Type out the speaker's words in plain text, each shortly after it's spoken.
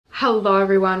Hello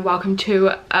everyone, welcome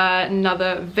to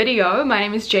another video. My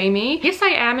name is Jamie. Yes, I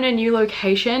am in a new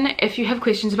location. If you have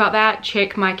questions about that,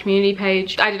 check my community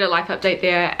page. I did a life update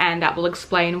there and that will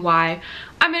explain why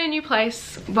I'm in a new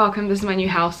place. Welcome, this is my new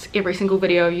house. Every single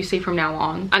video you see from now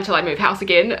on, until I move house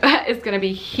again, is gonna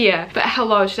be here. But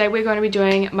hello, today we're going to be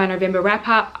doing my November wrap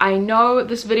up. I know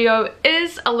this video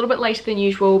is a little bit later than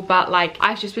usual, but like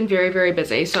I've just been very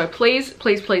busy. So please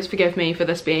forgive me for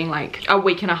this being like a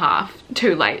week and a half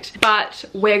too late. But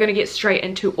we're gonna get straight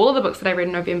into all of the books that I read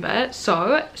in November.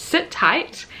 So sit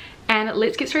tight and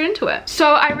let's get straight into it.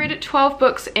 So I read 12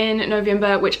 books in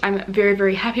November, which I'm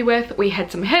very happy with. We had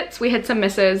some hits, we had some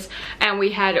misses, and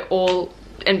we had all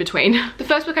in between. The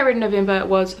first book I read in November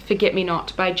was Forget Me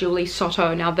Not by Julie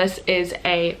Soto. Now this is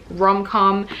a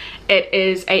rom-com. It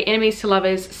is a enemies to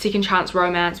lovers second chance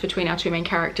romance between our two main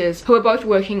characters who are both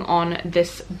working on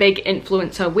this big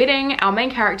influencer wedding. Our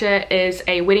main character is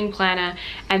a wedding planner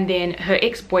and then her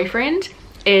ex-boyfriend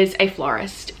is a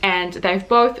florist, and they've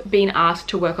both been asked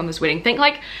to work on this wedding. Think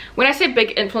like, when I say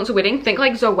big influencer wedding, think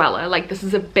like Zoella. Like this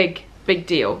is a big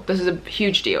deal. This is a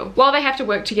huge deal. While they have to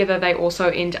work together, they also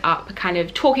end up kind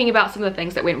of talking about some of the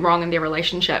things that went wrong in their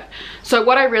relationship. So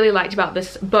what I really liked about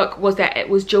this book was that it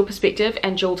was dual perspective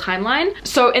and dual timeline.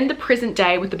 So in the present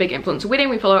day with the big influencer wedding,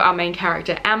 we follow our main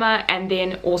character Emma, and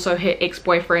then also her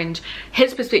ex-boyfriend.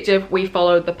 His perspective, we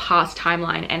follow the past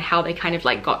timeline and how they kind of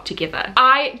like got together.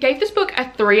 I gave this book a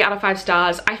 3 out of 5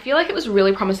 stars. I feel like it was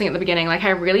really promising at the beginning. Like I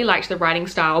really liked the writing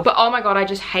style, but oh my god, I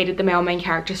just hated the male main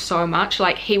character so much.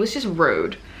 Like he was just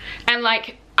rude. And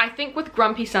like I think with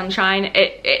Grumpy Sunshine,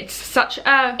 it's such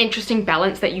a interesting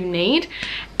balance that you need,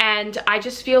 and I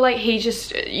just feel like he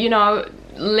just, you know,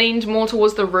 leaned more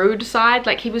towards the rude side.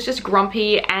 Like he was just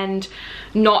grumpy and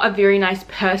not a very nice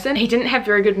person. He didn't have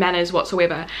very good manners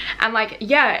whatsoever, and like,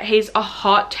 yeah, he's a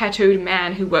hot tattooed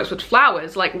man who works with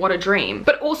flowers, like what a dream,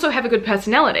 but also have a good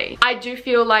personality. I do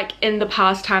feel like in the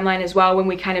past timeline as well, when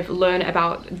we kind of learn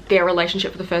about their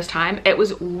relationship for the first time, it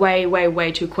was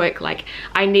way too quick. Like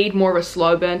I need more of a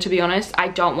slow burn, to be honest. I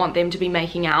don't want them to be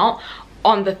making out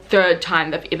on the 3rd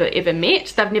time they've ever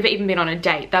met. They've never even been on a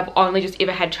date. They've only just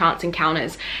ever had chance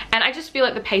encounters, and I just feel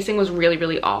like the pacing was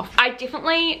really off. I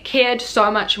definitely cared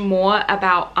so much more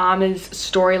about Arma's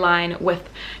storyline with,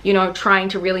 you know, trying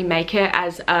to really make it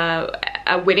as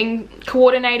a wedding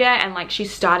coordinator, and like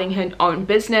she's starting her own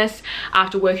business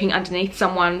after working underneath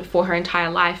someone for her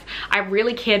entire life. I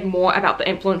really cared more about the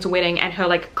influencer wedding and her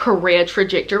like career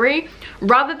trajectory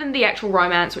rather than the actual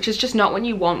romance, which is just not what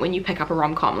you want when you pick up a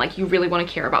rom-com. Like you really want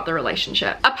to care about the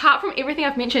relationship. Apart from everything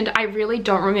I've mentioned, I really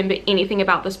don't remember anything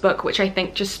about this book, which I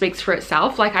think just speaks for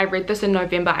itself. Like I read this in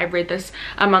November, I read this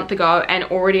a month ago, and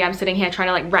already I'm sitting here trying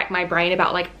to like rack my brain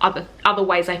about like other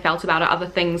ways I felt about it, other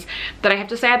things that I have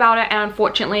to say about it, and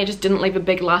unfortunately it just didn't leave a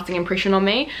big lasting impression on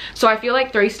me. So I feel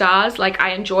like 3 stars. Like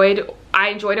I enjoyed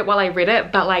it while I read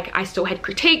it, but like I still had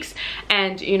critiques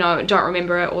and, you know, don't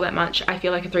remember it all that much. I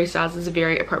feel like a 3 stars is a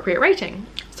very appropriate rating.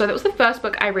 So that was the first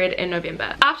book I read in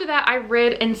November. After that, I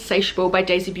read Insatiable by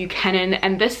Daisy Buchanan,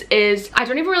 and this is, I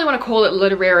don't even really want to call it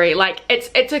literary. Like it's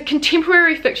a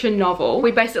contemporary fiction novel.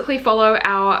 We basically follow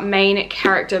our main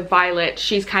character Violet.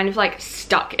 She's kind of like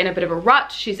stuck in a bit of a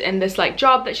rut. She's in this like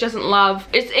job that she doesn't love.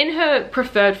 It's in her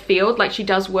preferred field. Like she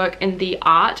does work in the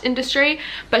art industry,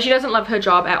 but she doesn't love her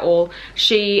job at all.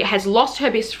 She has lost her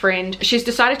best friend. She's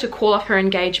decided to call off her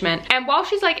engagement, and while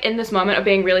she's like in this moment of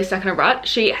being really stuck in a rut,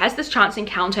 she has this chance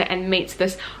encounter and meets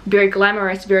this very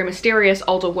glamorous, very mysterious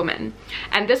older woman,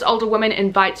 and this older woman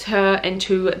invites her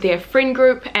into their friend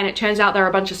group, and it turns out they're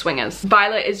a bunch of swingers.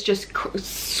 Violet is just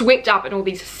swept up in all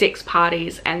these sex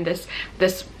parties and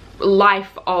this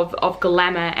life of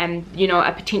glamour and, you know,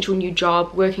 a potential new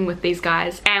job working with these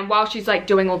guys. And while she's like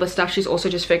doing all this stuff, she's also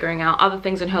just figuring out other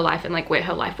things in her life and like where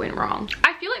her life went wrong.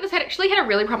 I feel like this actually had a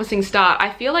really promising start.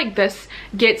 I feel like this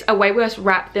gets a way worse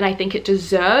rap than I think it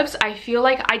deserves. I feel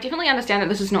like I definitely understand that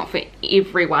this is not for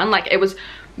everyone. Like it was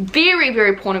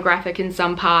very pornographic in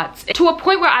some parts, to a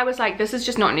point where I was like, this is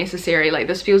just not necessary. Like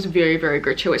this feels very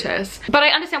gratuitous. But I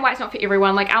understand why it's not for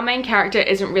everyone. Like our main character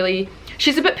isn't really,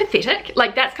 she's a bit pathetic.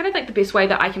 Like that's kind of like the best way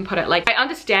that I can put it. Like I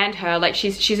understand her, like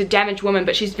she's a damaged woman,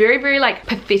 but she's very like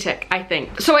pathetic, I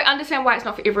think. So I understand why it's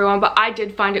not for everyone, but I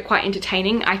did find it quite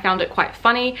entertaining. I found it quite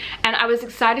funny, and I was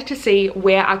excited to see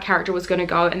where our character was going to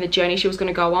go and the journey she was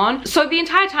going to go on. So the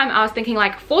entire time I was thinking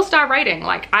like 4-star rating.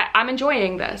 Like I'm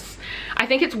enjoying this. I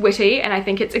think it's witty and I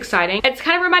think it's exciting. It's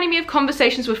kind of reminding me of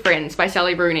Conversations with Friends by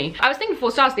Sally Rooney. I was thinking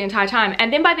 4 stars the entire time,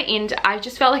 and then by the end I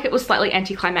just felt like it was slightly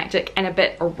anticlimactic and a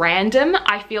bit random.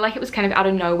 I feel like it was kind of out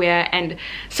of nowhere, and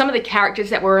some of the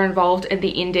characters that were involved in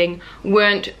the ending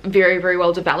weren't very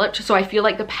well developed, so I feel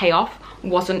like the payoff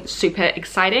wasn't super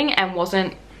exciting and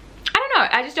wasn't, I don't know,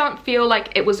 I just don't feel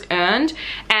like it was earned,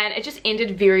 and it just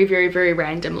ended very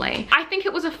randomly. I think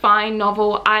it was a fine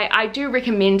novel. I do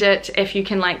recommend it if you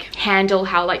can like handle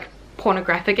how like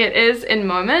pornographic it is in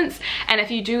moments, and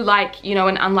if you do like, you know,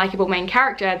 an unlikable main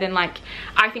character, then like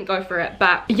I think go for it.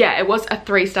 But yeah, it was a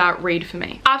 3-star read for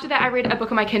me. After that I read a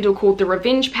book on my Kindle called The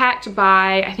Revenge Pact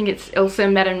by, I think it's Ilse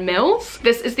Madden Mills.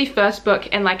 This is the first book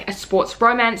in like a sports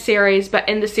romance series, but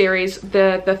in the series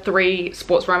the 3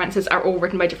 sports romances are all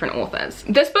written by different authors.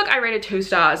 This book I rated 2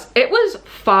 stars. It was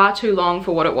far too long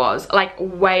for what it was, like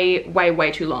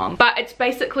way too long. But it's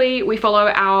basically, we follow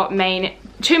our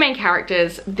two main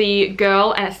characters. The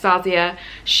girl, Anastasia,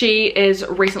 she is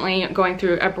recently going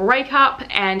through a breakup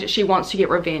and she wants to get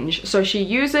revenge. So she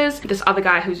uses this other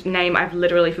guy whose name I've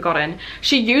literally forgotten.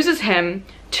 She uses him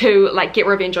to like get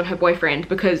revenge on her boyfriend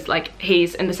because like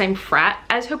he's in the same frat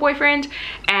as her boyfriend,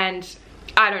 and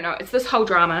I don't know, it's this whole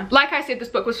drama. Like I said, this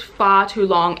book was far too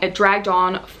long. It dragged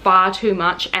on far too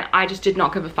much, and I just did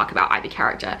not give a fuck about either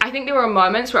character. I think there were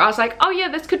moments where I was like, oh yeah,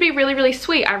 this could be really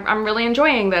sweet. I'm really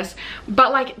enjoying this.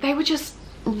 But like, they were just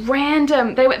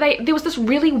random. There was this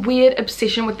really weird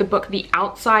obsession with the book The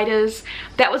Outsiders.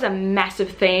 That was a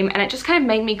massive theme, and it just kind of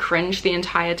made me cringe the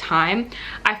entire time.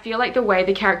 I feel like the way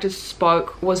the characters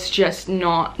spoke was just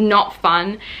not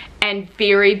fun, and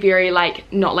very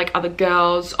like not like other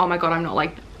girls. Oh my god, I'm not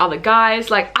like other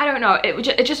guys. Like, I don't know,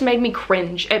 it just made me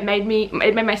cringe. It made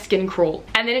my skin crawl,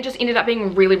 and then it just ended up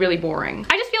being really boring.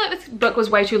 I just feel like this book was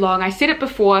way too long. I said it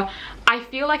before, I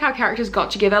feel like our characters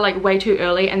got together like way too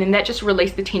early, and then that just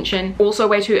released the tension also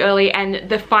way too early, and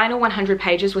the final 100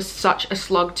 pages was such a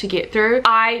slog to get through.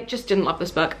 I just didn't love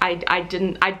this book.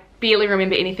 I barely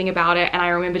remember anything about it, and I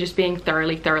remember just being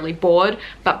thoroughly bored.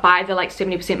 But by the like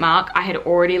 70% mark, I had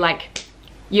already like,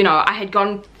 you know, I had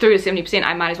gone through to 70%.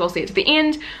 I might as well see it to the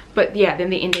end. But yeah, then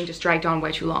the ending just dragged on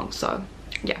way too long. So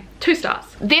yeah, 2 stars.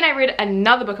 Then I read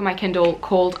another book on my Kindle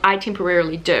called I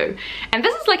Temporarily Do, and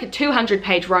this is like a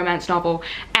 200-page romance novel,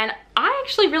 and I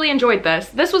actually really enjoyed this.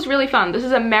 This was really fun. This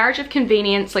is a marriage of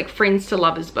convenience, like friends to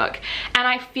lovers book, and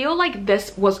I feel like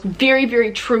this was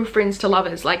very true friends to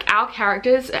lovers. Like, our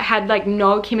characters had like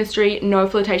no chemistry, no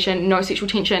flirtation, no sexual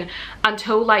tension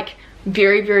until like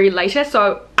very later.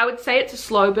 So I would say it's a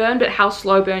slow burn, but how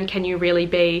slow burn can you really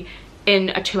be in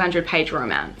a 200-page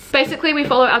romance? Basically, we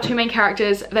follow our 2 main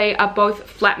characters. They are both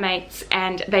flatmates,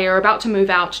 and they are about to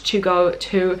move out to go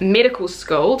to medical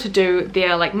school to do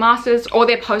their like masters or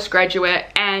their postgraduate,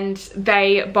 and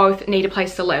they both need a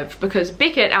place to live because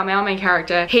Beckett, our male main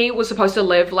character, he was supposed to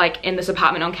live like in this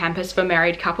apartment on campus for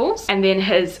married couples, and then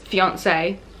his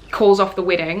fiance calls off the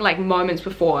wedding like moments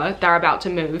before they're about to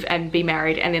move and be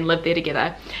married and then live there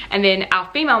together. And then our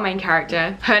female main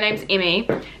character, her name's Emmy,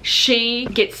 she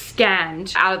gets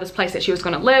scammed out of this place that she was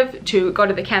going to live to go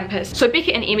to the campus. So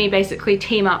Beckett and Emmy basically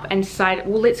team up and decide,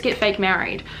 well, let's get fake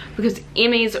married, because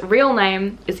Emmy's real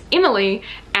name is Emily,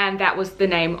 and that was the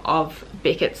name of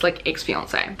Beckett's like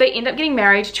ex-fiance. They end up getting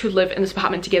married to live in this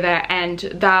apartment together, and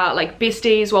they're like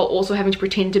besties while also having to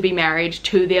pretend to be married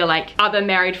to their like other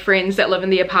married friends that live in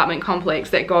the apartment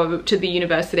complex that go to the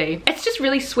university. It's just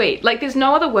really sweet. Like, there's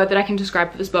no other word that I can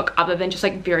describe for this book other than just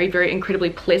like very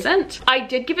incredibly pleasant. I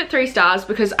did give it 3 stars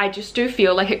because I just do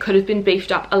feel like it could have been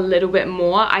beefed up a little bit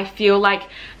more. I feel like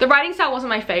the writing style wasn't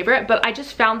my favorite, but I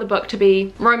just found the book to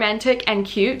be romantic and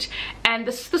cute, and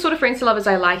this is the sort of friends to lovers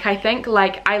I like. I think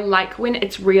like I like when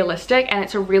it's realistic and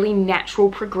it's a really natural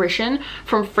progression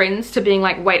from friends to being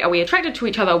like, wait, are we attracted to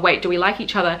each other? Wait, do we like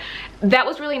each other? That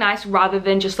was really nice, rather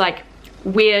than just like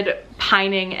weird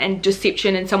pining and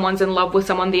deception and someone's in love with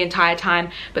someone the entire time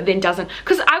but then doesn't.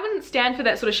 Because I wouldn't stand for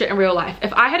that sort of shit in real life.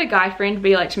 If I had a guy friend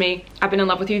be like to me, I've been in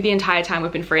love with you the entire time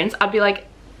we've been friends, I'd be like,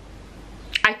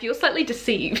 I feel slightly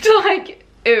deceived. Like,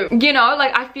 ew. You know,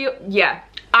 like I feel, yeah.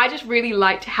 I just really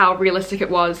liked how realistic it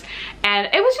was,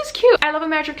 and it was just cute. I love a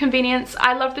marriage of convenience.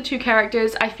 I love the 2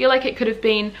 characters. I feel like it could have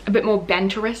been a bit more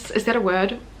banterous. Is that a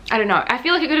word? I don't know. I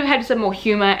feel like it could have had some more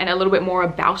humor and a little bit more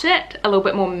about it, a little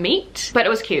bit more meat, but it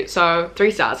was cute. So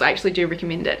 3 stars. I actually do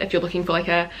recommend it if you're looking for like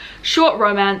a short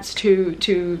romance to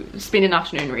spend an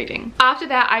afternoon reading. After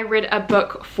that, I read a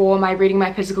book for my Reading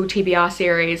My Physical TBR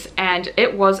series, and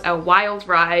it was a wild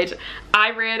ride.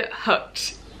 I read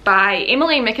Hooked. by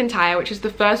Emily McIntyre, which is the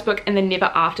first book in the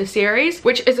Never After series,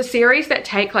 which is a series that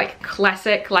take like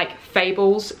classic like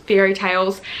fables, fairy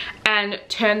tales, and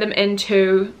turn them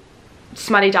into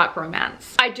smutty dark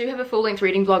romance. I do have a full-length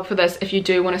reading vlog for this if you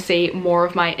do want to see more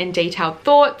of my in-detailed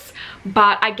thoughts,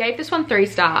 but I gave this one 3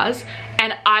 stars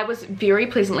and I was very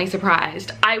pleasantly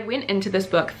surprised. I went into this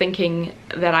book thinking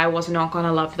that I was not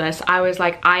gonna love this. I was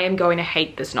like, I am going to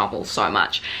hate this novel so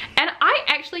much, and I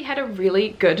actually had a really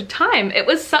good time. It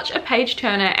was such a page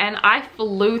turner and I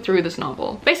flew through this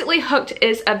novel. Basically, Hooked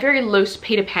is a very loose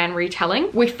Peter Pan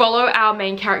retelling. We follow our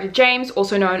main character James,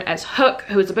 also known as Hook,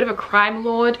 who is a bit of a crime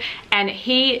lord, and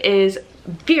he is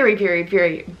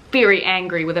very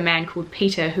angry with a man called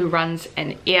Peter who runs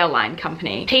an airline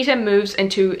company. Peter moves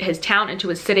into his town, into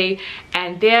his city,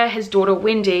 and there his daughter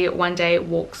Wendy one day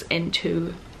walks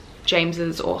into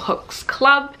James's or Hook's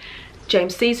club.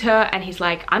 James sees her and he's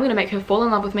like, I'm gonna make her fall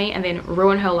in love with me and then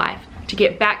ruin her life to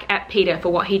get back at Peter for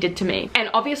what he did to me. And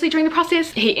obviously during the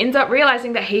process, he ends up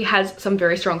realizing that he has some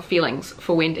very strong feelings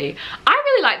for Wendy. I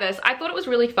really like this. I thought it was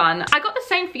really fun. I got the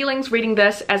same feelings reading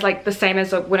this as like the same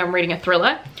as when I'm reading a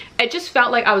thriller. It just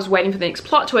felt like I was waiting for the next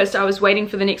plot twist. I was waiting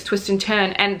for the next twist and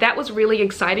turn, and that was really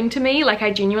exciting to me. Like,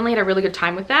 I genuinely had a really good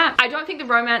time with that. I don't think the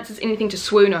romance is anything to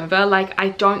swoon over. Like, I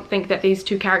don't think that these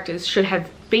two characters should have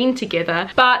been together,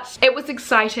 but it was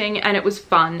exciting and it was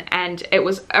fun and it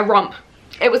was a romp.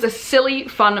 It was a silly,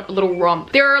 fun little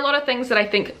romp. There are a lot of things that I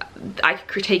think I could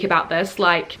critique about this.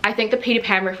 Like, I think the Peter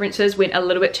Pan references went a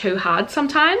little bit too hard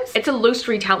sometimes. It's a loose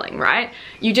retelling, right?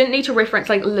 You didn't need to reference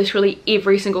like literally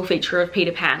every single feature of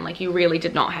Peter Pan. Like, you really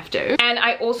did not have to. And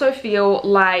I also feel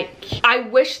like I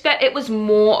wish that it was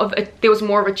more of a, there was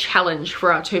more of a challenge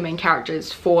for our two main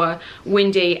characters, for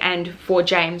Wendy and for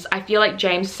James. I feel like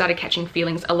James started catching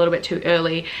feelings a little bit too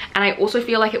early, and I also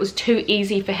feel like it was too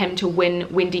easy for him to win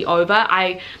Wendy over.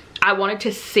 I wanted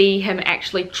to see him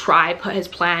actually try put his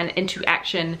plan into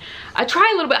action, try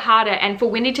a little bit harder, and for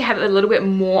Wendy to have a little bit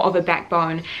more of a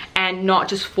backbone and not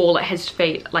just fall at his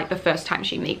feet like the first time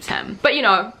she meets him. But you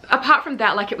know, apart from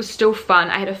that, like, it was still fun.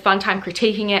 I had a fun time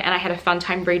critiquing it and I had a fun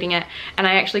time reading it, and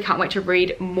I actually can't wait to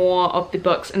read more of the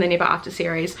books in the Never After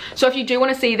series. So if you do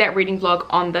want to see that reading vlog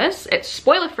on this, it's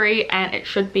spoiler free and it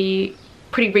should be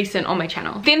pretty recent on my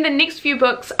channel. Then the next few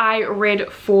books I read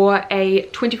for a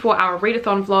 24-hour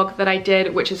readathon vlog that I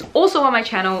did, which is also on my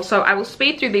channel, so I will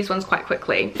speed through these ones quite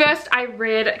quickly. First, I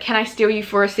read Can I Steal You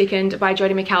for a Second by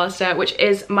Jodie McAllister, which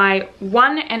is my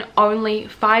one and only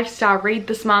 5-star read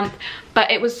this month, but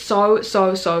it was so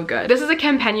good. This is a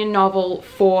companion novel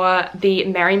for the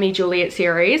Marry Me Juliet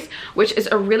series, which is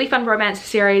a really fun romance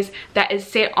series that is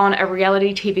set on a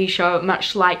reality TV show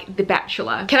much like The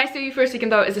Bachelor. Can I Steal You for a Second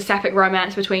though is a sapphic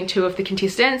romance between two of the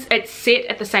contestants. It's set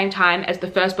at the same time as the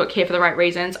first book, Here for the Right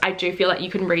Reasons. I do feel like you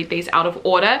can read these out of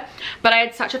order, but I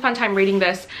had such a fun time reading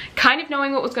this, kind of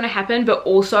knowing what was going to happen, but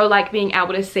also like being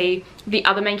able to see the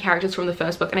other main characters from the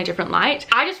first book in a different light.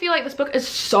 I just feel like this book is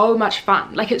so much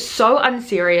fun. Like, it's so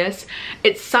unserious,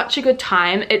 it's such a good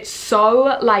time, it's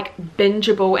so like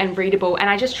bingeable and readable, and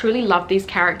I just truly love these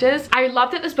characters. I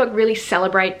love that this book really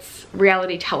celebrates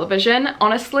reality television.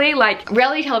 Honestly, like,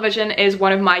 reality television is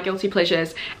one of my guilty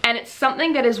pleasures, and it's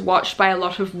something that is watched by a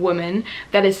lot of women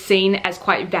that is seen as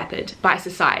quite vapid by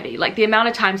society. Like, the amount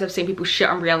of times I've seen people shit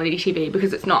on reality TV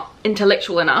because it's not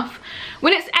intellectual enough,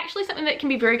 when it's actually something that can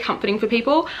be very comforting for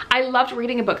people. I loved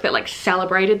reading a book that like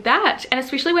celebrated that, and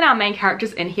especially when our main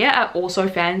characters in here are also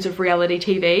fans of reality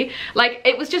TV. Like,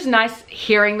 it was just nice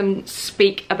hearing them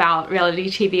speak about reality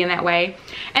TV in that way.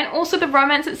 And also the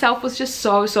romance itself was just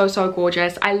so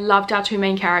gorgeous. I loved our two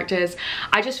main characters.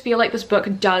 I just feel like this book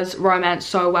does romance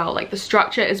so well. Like, the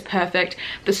structure is perfect,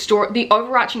 the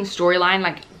overarching storyline,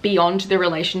 like beyond the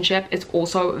relationship, is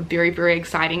also very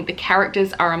exciting. The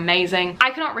characters are amazing.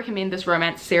 I cannot recommend this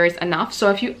romance series enough.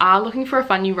 So if you are looking for a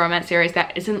fun new romance series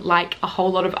that isn't like a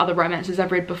whole lot of other romances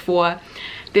I've read before,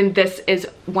 then this is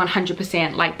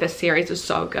 100%, like, this series is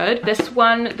so good. This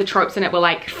one, the tropes in it were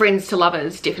like friends to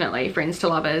lovers, definitely friends to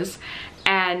lovers,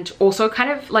 and also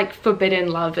kind of like forbidden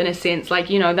love in a sense.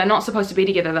 Like, you know, they're not supposed to be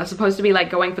together, they're supposed to be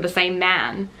like going for the same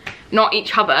man, not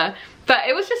each other. But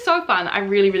it was just so fun. I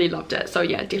really loved it. So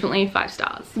yeah, definitely 5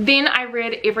 stars. Then I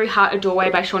read Every Heart a Doorway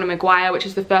by Shauna Maguire, which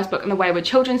is the first book in the Wayward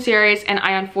Children series, and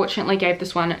I unfortunately gave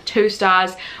this one 2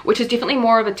 stars, which is definitely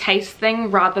more of a taste thing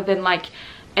rather than like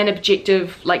an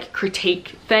objective like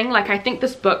critique thing. Like, I think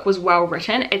this book was well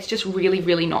written. It's just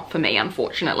really not for me,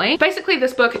 unfortunately. Basically,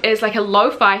 this book is like a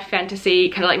lo-fi fantasy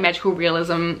kind of like magical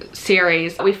realism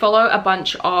series. We follow a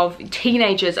bunch of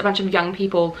teenagers, a bunch of young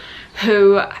people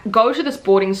who go to this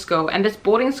boarding school, and this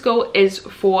boarding school is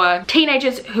for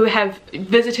teenagers who have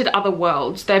visited other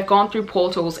worlds. They've gone through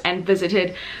portals and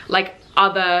visited like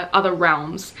other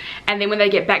realms, and then when they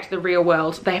get back to the real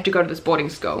world, they have to go to this boarding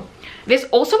school. There's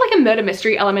also like a murder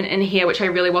mystery element in here, which I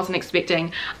really wasn't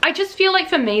expecting. I just feel like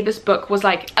for me this book was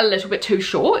like a little bit too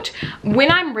short. When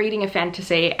I'm reading a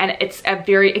fantasy and it's a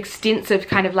very extensive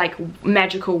kind of like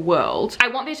magical world, I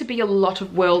want there to be a lot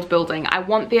of world building. I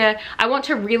want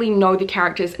to really know the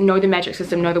characters, know the magic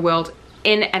system, know the world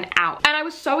in and out. And I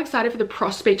was so excited for the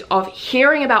prospect of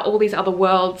hearing about all these other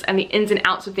worlds and the ins and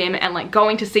outs of them, and like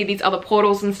going to see these other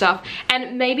portals and stuff.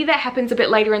 And maybe that happens a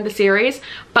bit later in the series,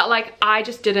 but like I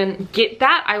just didn't get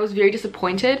that. I was very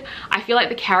disappointed. I feel like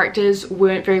the characters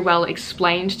weren't very well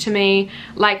explained to me.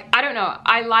 Like, I don't know,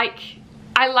 I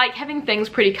like having things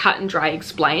pretty cut and dry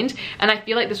explained, and I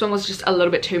feel like this one was just a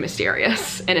little bit too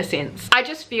mysterious in a sense. I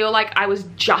just feel like I was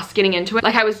just getting into it.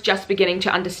 Like, I was just beginning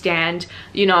to understand,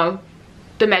 you know,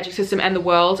 the magic system and the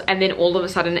world, and then all of a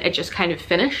sudden it just kind of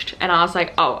finished, and I was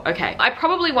like, oh, okay. I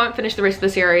probably won't finish the rest of the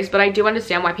series, but I do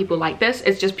understand why people like this.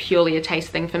 It's just purely a taste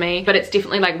thing for me, but it's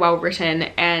definitely like well written,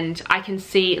 and I can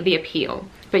see the appeal.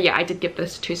 But yeah, I did give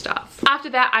this 2 stars. After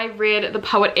that, I read The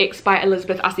Poet X by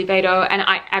Elizabeth Acevedo, and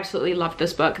I absolutely loved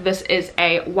this book. This is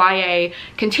a YA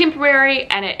contemporary,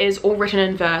 and it is all written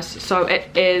in verse, so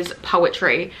it is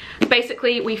poetry.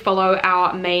 Basically, we follow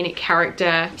our main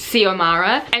character,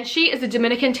 Xiomara, and she is a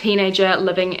Dominican teenager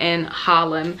living in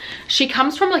Harlem. She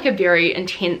comes from like a very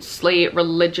intensely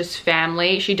religious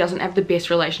family. She doesn't have the best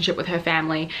relationship with her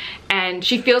family, and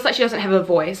she feels like she doesn't have a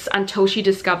voice until she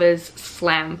discovers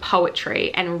slam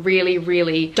poetry and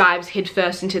really dives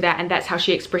headfirst into that, and that's how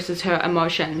she expresses her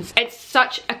emotions. It's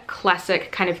such a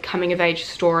classic kind of coming of age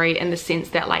story in the sense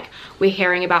that like we're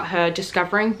hearing about her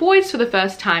discovering boys for the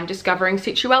first time, discovering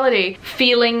sexuality,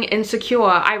 feeling insecure.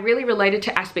 I really related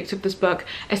to aspects of this book,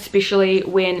 especially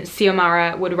when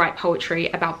Xiomara would write poetry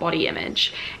about body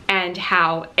image, and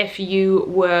how if you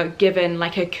were given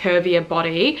like a curvier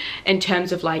body in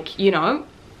terms of like, you know,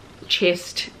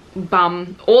 chest,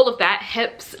 bum, all of that,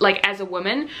 hips, like as a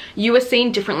woman, you are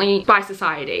seen differently by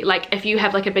society. Like if you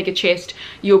have like a bigger chest,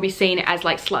 you'll be seen as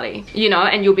like slutty, you know,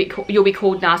 and you'll be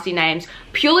called nasty names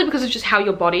purely because of just how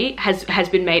your body has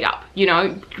been made up, you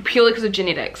know, purely because of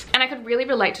genetics. And I could really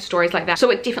relate to stories like that, so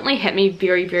it definitely hit me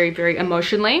very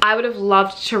emotionally. I would have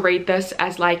loved to read this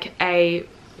as like a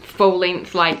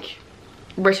full-length like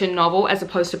written novel as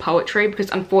opposed to poetry,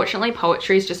 because unfortunately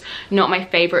poetry is just not my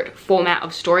favorite format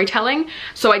of storytelling.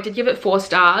 So I did give it 4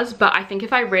 stars, but I think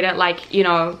if I read it like, you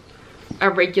know, a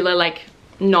regular like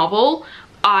novel,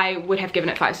 I would have given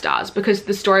it 5 stars, because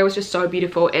the story was just so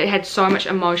beautiful. It had so much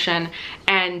emotion,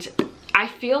 and I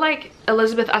feel like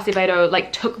Elizabeth Acevedo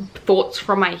like took thoughts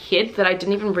from my head that I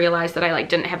didn't even realize that I like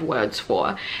didn't have words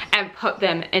for, and put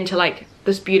them into like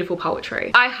this beautiful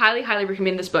poetry. I highly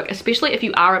recommend this book, especially if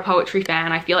you are a poetry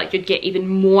fan. I feel like you'd get even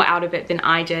more out of it than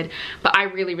I did, but I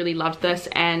really loved this,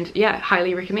 and yeah,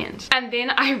 highly recommend. And then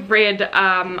I read,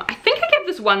 I think I gave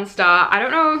this 1 star. I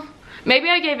don't know, maybe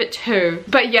I gave it 2,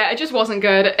 but yeah, it just wasn't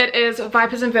good. It is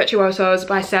Vipers and Virtuosos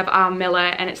by Sav R. Miller,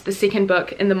 and it's the 2nd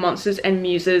book in the Monsters and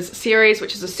Muses series,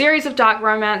 which is a series of dark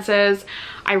romances.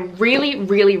 I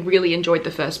really enjoyed the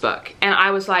first book, and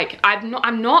I was like,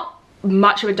 I'm not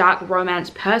much of a dark romance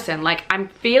person. Like, I'm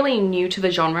fairly new to the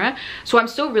genre, so I'm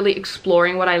still really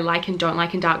exploring what I like and don't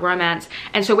like in dark romance.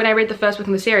 And so when I read the first book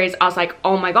in the series, I was like,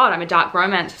 oh my god, I'm a dark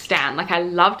romance stan. Like, I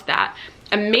loved that.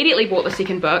 Immediately bought the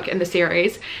 2nd book in the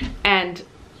series, and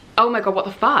oh my god, what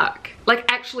the fuck?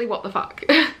 Like, actually, what the fuck?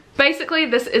 Basically,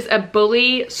 this is a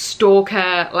bully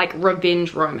stalker like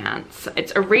revenge romance.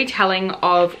 It's a retelling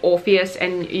of Orpheus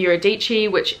and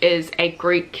Eurydice, which is a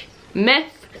Greek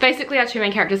myth. Basically, our 2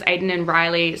 main characters, Aiden and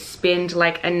Riley, spend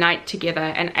like a night together,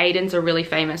 and Aiden's a really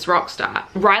famous rock star.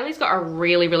 Riley's got a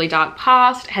really dark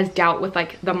past, has dealt with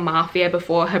like the mafia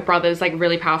before. Her brother's like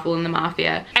really powerful in the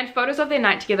mafia, and photos of their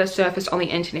night together surface on the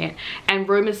internet, and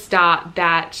rumors start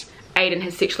that Aiden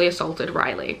has sexually assaulted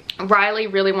Riley. Riley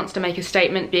really wants to make a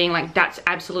statement being like, that's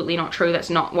absolutely not true, that's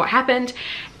not what happened,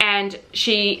 and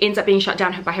she ends up being shut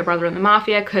down by her brother in the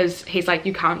mafia, because he's like,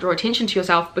 you can't draw attention to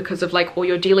yourself because of like all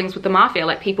your dealings with the mafia,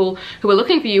 like people who are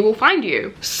looking for you will find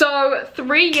you. So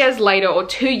 3 years later, or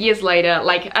 2 years later,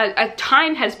 like a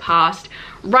time has passed.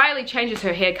 Riley changes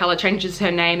her hair color, changes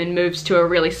her name, and moves to a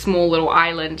really small little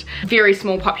island, very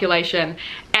small population,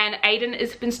 and Aiden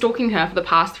has been stalking her for the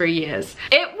past 3 years.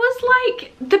 It was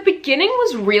like, the beginning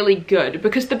was really good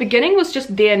because the beginning was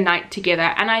just their night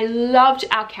together, and I loved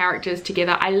our characters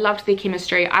together. I loved their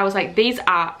chemistry. I was like, these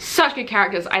are such good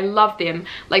characters. I love them.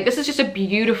 Like, this is just a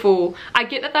beautiful, I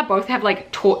get that they both have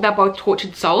like, they're both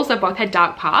tortured souls. They both had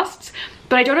dark pasts.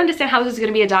 But I don't understand how this is going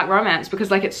to be a dark romance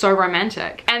because like it's so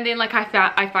romantic. And then like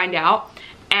I find out,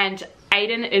 and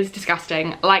Aiden is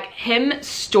disgusting. Like, him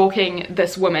stalking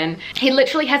this woman, he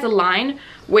literally has a line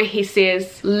where he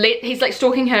says, he's like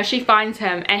stalking her, she finds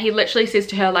him, and he literally says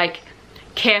to her like,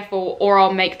 careful or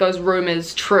I'll make those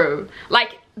rumors true.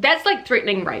 Like, that's like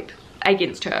threatening rape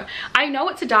against her. I know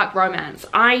it's a dark romance.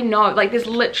 I know, like, there's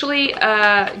literally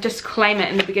a disclaimer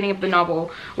in the beginning of the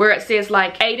novel where it says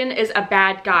like, Aiden is a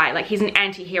bad guy, like he's an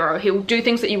anti-hero, he'll do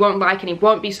things that you won't like and he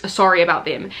won't be sorry about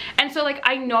them. And so like,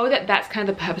 I know that that's kind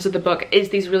of the purpose of the book, is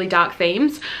these really dark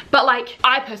themes, but like,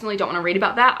 I personally don't want to read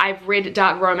about that. I've read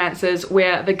dark romances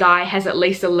where the guy has at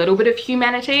least a little bit of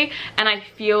humanity, and I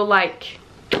feel like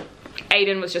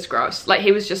Aiden was just gross. Like,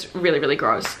 he was just really, really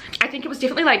gross. I think it was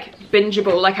definitely like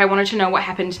bingeable. Like, I wanted to know what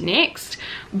happened next,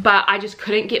 but I just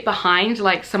couldn't get behind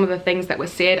like some of the things that were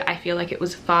said. I feel like it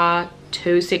was far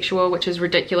too sexual, which is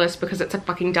ridiculous because it's a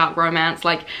fucking dark romance.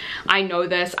 Like, I know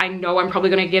this. I know I'm probably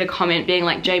gonna get a comment being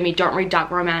like, Jamie, don't read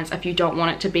dark romance if you don't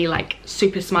want it to be like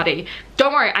super smutty.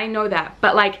 Don't worry, I know that.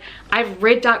 But like, I've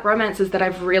read dark romances that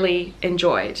I've really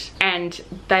enjoyed, and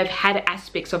they've had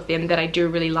aspects of them that I do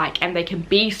really like, and they can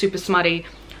be super smutty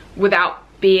without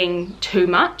being too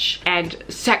much and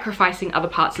sacrificing other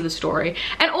parts of the story.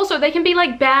 And also they can be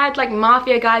like bad, like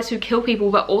mafia guys who kill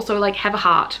people but also like have a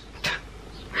heart.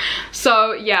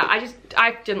 So yeah,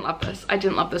 I didn't love this. I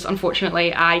didn't love this,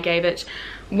 unfortunately. I gave it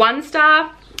 1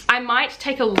 star. I might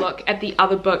take a look at the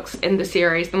other books in the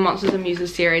series, the Monsters and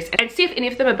Muses series, and see if any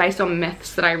of them are based on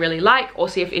myths that I really like, or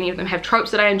see if any of them have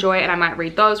tropes that I enjoy, and I might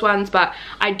read those ones. But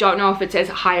I don't know if it's as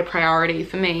high a priority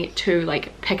for me to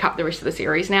like pick up the rest of the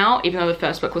series now, even though the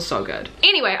first book was so good.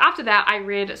 Anyway, after that I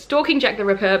read Stalking Jack the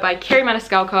Ripper by Kerri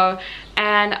Maniscalco,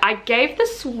 and I gave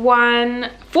this one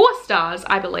 4 stars,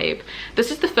 I believe. This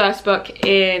is the first book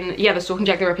in, yeah, the Stalking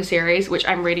Jack the Ripper series, which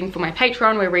I'm reading for my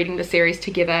Patreon. We're reading the series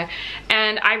together,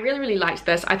 and I really liked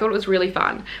this. I thought it was really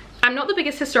fun. I'm not the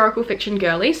biggest historical fiction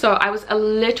girly, so I was a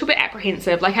little bit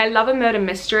apprehensive. Like, I love a murder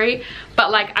mystery, but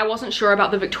like, I wasn't sure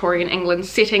about the Victorian England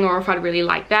setting or if I'd really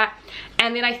like that.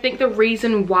 And then I think the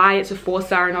reason why it's a 4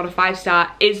 star and not a 5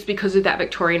 star is because of that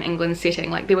Victorian England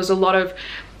setting. Like, there was a lot of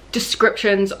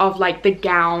descriptions of like the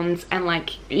gowns, and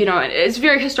like, you know, it's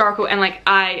very historical, and like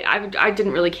I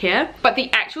didn't really care, but the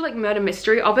actual like murder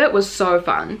mystery of it was so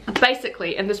fun.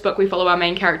 Basically, in this book we follow our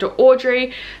main character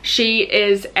Audrey. She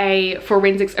is a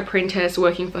forensics apprentice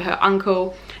working for her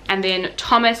uncle, and then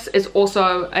Thomas is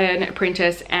also an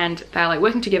apprentice, and they're like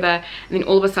working together, and then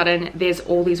all of a sudden there's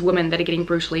all these women that are getting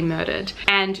brutally murdered,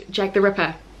 and Jack the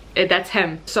Ripper, that's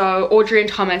him. So Audrey and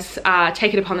Thomas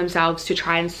take it upon themselves to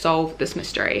try and solve this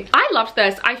mystery. I loved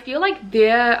this. I feel like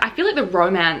the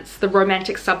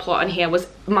romantic subplot in here was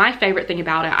my favorite thing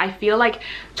about it. I feel like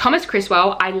Thomas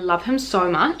Cresswell, I love him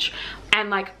so much, and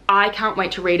like, I can't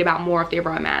wait to read about more of their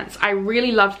romance. I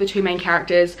really loved the 2 main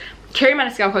characters. Kerri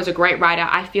Maniscalco is a great writer.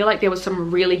 I feel like there was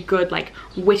some really good like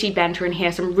witty banter in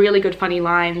here, some really good funny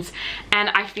lines, and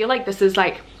I feel like this is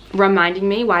like reminding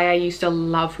me why I used to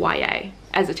love YA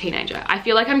as a teenager. I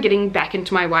feel like I'm getting back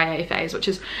into my YA phase, which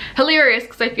is hilarious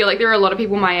because I feel like there are a lot of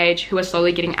people my age who are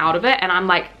slowly getting out of it, and I'm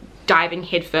like diving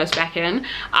headfirst back in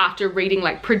after reading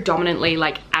like predominantly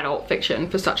like adult fiction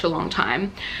for such a long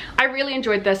time. I really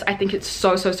enjoyed this. I think it's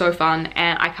so fun,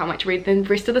 and I can't wait to read the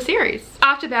rest of the series.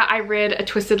 After that I read A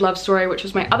Twisted Love Story, which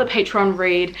was my other Patreon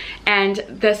read, and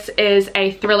this is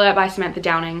a thriller by Samantha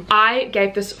Downing. I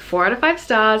gave this 4 out of 5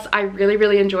 stars. I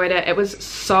really enjoyed it. It was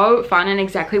so fun and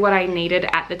exactly what I needed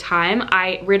at the time.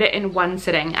 I read it in 1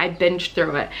 sitting. I binged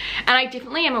through it, and I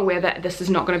definitely am aware that this is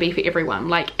not going to be for everyone.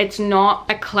 Like, it's not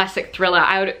a classic thriller.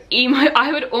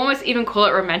 I would almost even call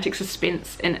it romantic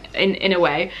suspense in a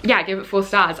way. Yeah, I gave it 4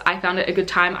 stars. I found it a good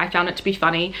time. I found it to be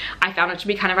funny. I found it to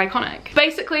be kind of iconic.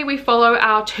 Basically, we follow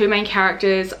our 2 main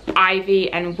characters, Ivy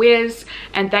and Wes,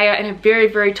 and they are in a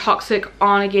very toxic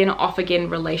on again off again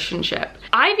relationship.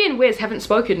 Ivy and Wes haven't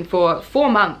spoken for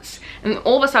 4 months, and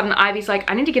all of a sudden Ivy's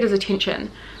like, I need to get his attention.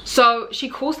 So she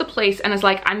calls the police and is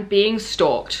like, I'm being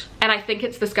stalked. And I think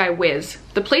it's this guy Wes.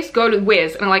 The police go to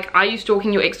Wes and are like, are you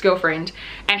stalking your ex-girlfriend?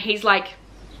 And he's like,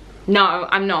 no,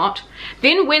 I'm not.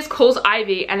 Then Wes calls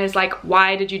Ivy and is like,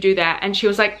 why did you do that? And she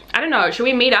was like, I don't know, should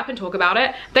we meet up and talk about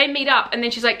it? They meet up and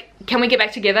then she's like, can we get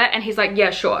back together? And he's like,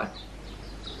 yeah, sure.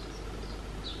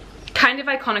 Kind of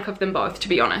iconic of them both, to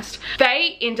be honest.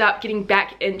 They end up getting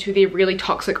back into their really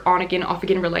toxic on again, off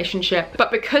again relationship.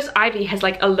 But because Ivy has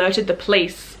like alerted the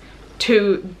police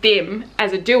to them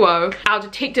as a duo, our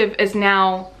detective is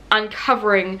now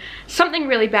uncovering something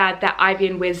really bad that Ivy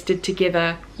and Wes did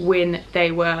together when they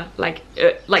were like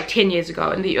 10 years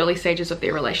ago in the early stages of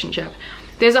their relationship.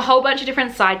 There's a whole bunch of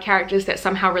different side characters that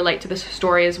somehow relate to this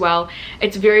story as well.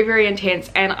 It's very, very intense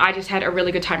and I just had a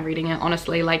really good time reading it,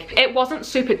 honestly. Like, it wasn't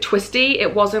super twisty,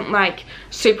 it wasn't like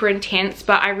super intense,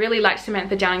 but I really liked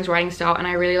Samantha Downing's writing style and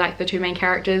I really liked the two main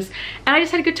characters and I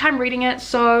just had a good time reading it,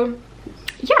 so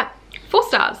yeah, 4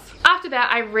 stars. After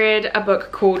that, I read a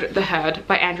book called The Herd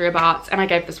by Andrea Bartz and I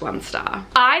gave this 1 star.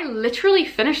 I literally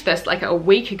finished this like a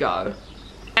week ago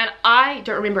and I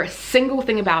don't remember a single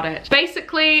thing about it.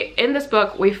 Basically, in this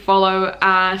book, we follow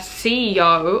a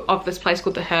CEO of this place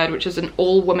called The Herd, which is an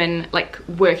all-woman like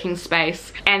working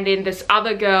space. And then this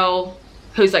other girl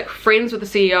who's like friends with the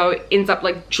CEO ends up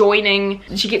like joining.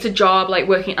 She gets a job like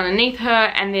working underneath her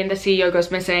and then the CEO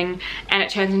goes missing and it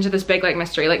turns into this big like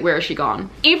mystery, like where is she gone?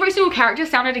 Every single character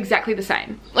sounded exactly the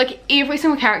same. Like every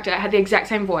single character had the exact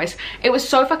same voice. It was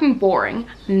so fucking boring.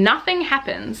 Nothing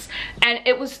happens and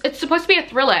it's supposed to be a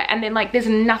thriller and then like there's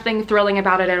nothing thrilling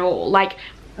about it at all. Like,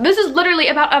 this is literally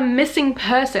about a missing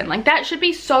person. Like, that should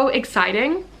be so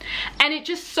exciting and it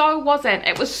just so wasn't.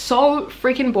 It was so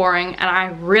freaking boring and I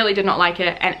really did not like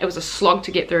it and it was a slog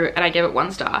to get through and I gave it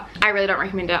 1 star. I really don't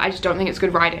recommend it. I just don't think it's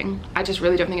good writing. I just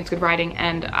really don't think it's good writing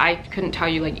and I couldn't tell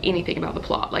you like anything about the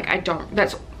plot. Like, I don't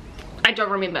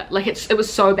remember. Like, it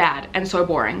was so bad and so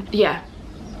boring. Yeah,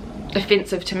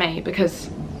 offensive to me because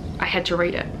I had to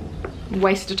read it.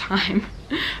 Waste of time.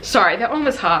 Sorry, that one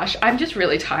was harsh. I'm just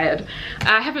really tired.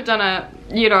 I haven't done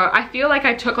I feel like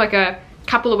I took like a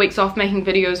couple of weeks off making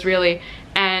videos really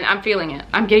and I'm feeling it.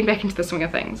 I'm getting back into the swing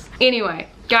of things. Anyway,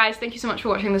 guys, thank you so much for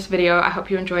watching this video. I hope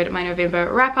you enjoyed my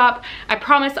November wrap up. I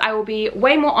promise I will be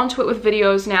way more onto it with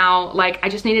videos now. Like, I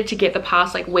just needed to get the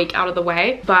past like week out of the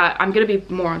way, but I'm gonna be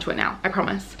more onto it now, I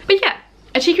promise. But yeah,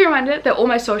 a cheeky reminder that all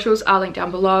my socials are linked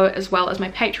down below as well as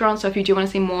my Patreon, so if you do want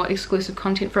to see more exclusive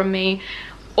content from me,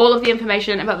 all of the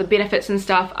information about the benefits and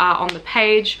stuff are on the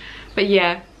page. But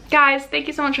yeah, guys, thank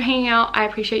you so much for hanging out. I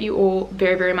appreciate you all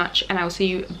very, very much and I will see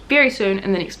you very soon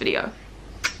in the next video.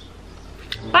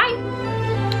 Bye!